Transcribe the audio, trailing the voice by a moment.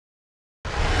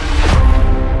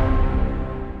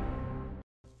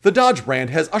The Dodge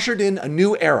brand has ushered in a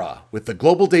new era with the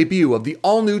global debut of the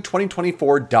all-new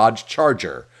 2024 Dodge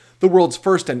Charger, the world's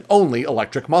first and only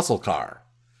electric muscle car.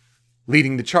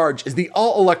 Leading the charge is the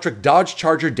all-electric Dodge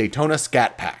Charger Daytona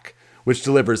Scat Pack, which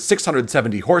delivers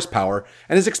 670 horsepower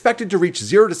and is expected to reach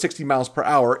 0 to 60 miles per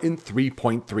hour in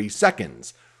 3.3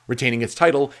 seconds, retaining its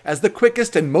title as the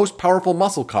quickest and most powerful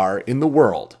muscle car in the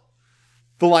world.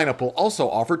 The lineup will also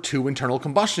offer 2 internal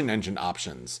combustion engine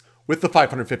options, with the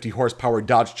 550 horsepower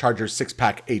Dodge Charger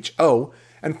 6-Pack HO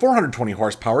and 420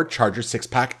 horsepower Charger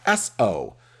 6-Pack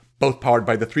SO, both powered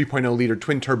by the 3.0-liter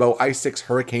twin-turbo i6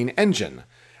 Hurricane engine,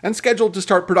 and scheduled to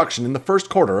start production in the first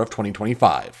quarter of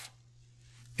 2025.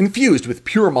 Infused with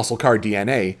pure muscle car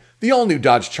DNA, the all-new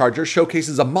Dodge Charger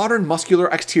showcases a modern muscular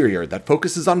exterior that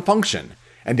focuses on function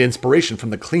and inspiration from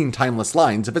the clean, timeless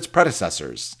lines of its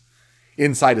predecessors.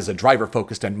 Inside is a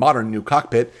driver-focused and modern new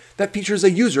cockpit that features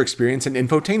a user experience and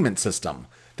infotainment system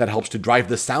that helps to drive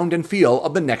the sound and feel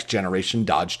of the next-generation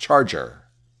Dodge Charger.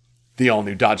 The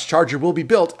all-new Dodge Charger will be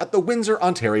built at the Windsor,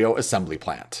 Ontario assembly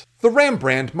plant. The Ram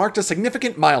brand marked a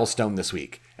significant milestone this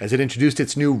week as it introduced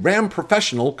its new Ram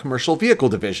Professional commercial vehicle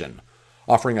division,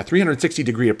 offering a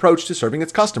 360-degree approach to serving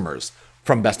its customers,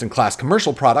 from best-in-class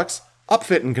commercial products,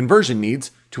 upfit and conversion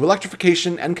needs, to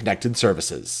electrification and connected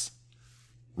services.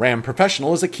 Ram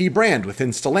Professional is a key brand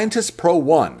within Stellantis Pro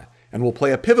One and will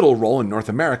play a pivotal role in North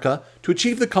America to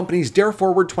achieve the company's Dare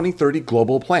Forward 2030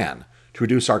 global plan to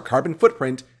reduce our carbon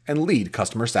footprint and lead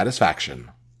customer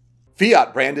satisfaction.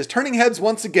 Fiat brand is turning heads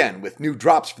once again with new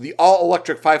drops for the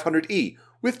all-electric 500e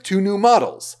with 2 new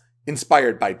models,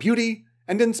 Inspired by Beauty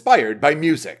and Inspired by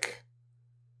Music.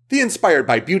 The Inspired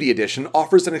by Beauty edition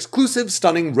offers an exclusive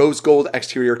stunning rose gold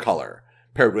exterior color,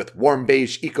 paired with warm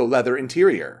beige eco-leather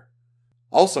interior.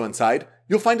 Also inside,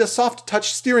 you'll find a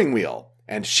soft-touch steering wheel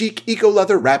and chic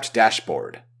eco-leather wrapped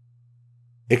dashboard.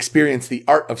 Experience the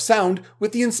art of sound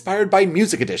with the Inspired by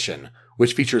Music edition,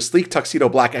 which features sleek tuxedo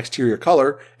black exterior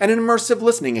color and an immersive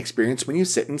listening experience when you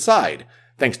sit inside,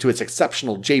 thanks to its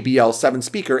exceptional JBL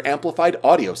 7-speaker amplified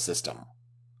audio system.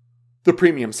 The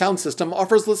premium sound system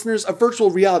offers listeners a virtual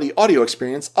reality audio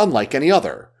experience unlike any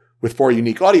other, with 4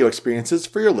 unique audio experiences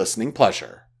for your listening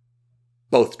pleasure.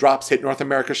 Both drops hit North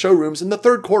America showrooms in the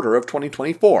third quarter of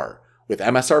 2024, with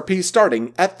MSRP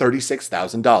starting at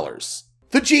 $36,000.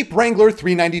 The Jeep Wrangler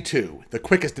 392, the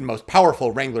quickest and most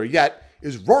powerful Wrangler yet,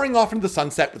 is roaring off into the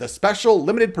sunset with a special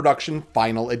limited production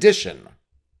Final Edition.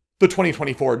 The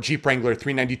 2024 Jeep Wrangler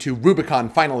 392 Rubicon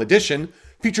Final Edition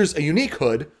features a unique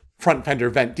hood, front fender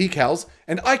vent decals,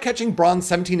 and eye-catching bronze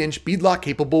 17-inch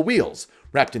beadlock-capable wheels,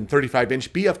 wrapped in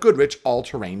 35-inch BF Goodrich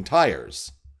all-terrain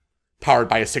tires. Powered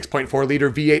by a 6.4-liter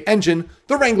V8 engine,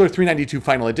 the Wrangler 392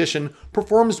 Final Edition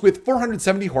performs with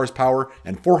 470 horsepower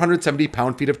and 470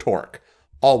 pound-feet of torque,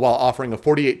 all while offering a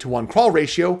 48-to-1 crawl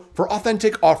ratio for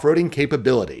authentic off-roading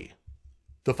capability.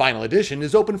 The Final Edition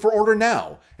is open for order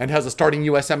now and has a starting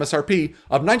US MSRP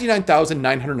of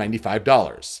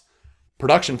 $99,995.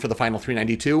 Production for the Final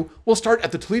 392 will start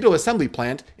at the Toledo assembly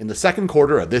plant in the second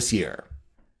quarter of this year.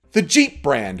 The Jeep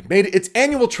brand made its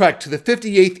annual trek to the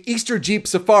 58th Easter Jeep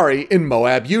Safari in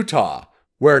Moab, Utah,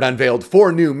 where it unveiled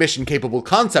 4 new mission-capable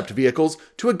concept vehicles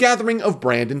to a gathering of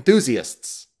brand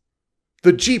enthusiasts.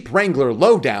 The Jeep Wrangler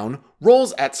Lowdown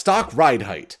rolls at stock ride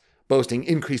height, boasting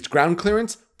increased ground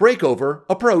clearance, breakover,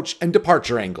 approach, and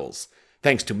departure angles,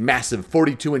 thanks to massive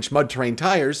 42-inch mud-terrain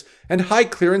tires and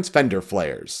high-clearance fender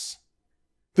flares.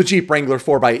 The Jeep Wrangler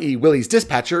 4xe Willys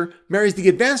Dispatcher marries the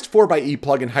advanced 4xe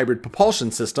plug-in hybrid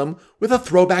propulsion system with a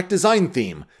throwback design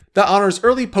theme that honors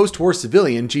early post-war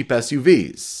civilian Jeep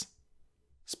SUVs.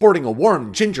 Sporting a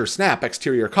warm ginger snap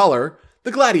exterior color,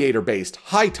 the Gladiator-based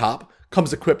high top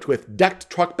comes equipped with decked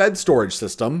truck bed storage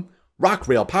system, rock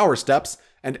rail power steps,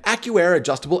 and AccuAir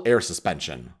adjustable air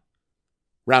suspension.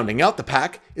 Rounding out the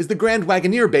pack is the Grand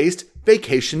Wagoneer-based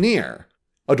Vacationeer,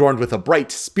 adorned with a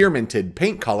bright spearminted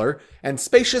paint color and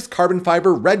spacious carbon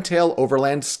fiber red tail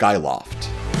overland skyloft.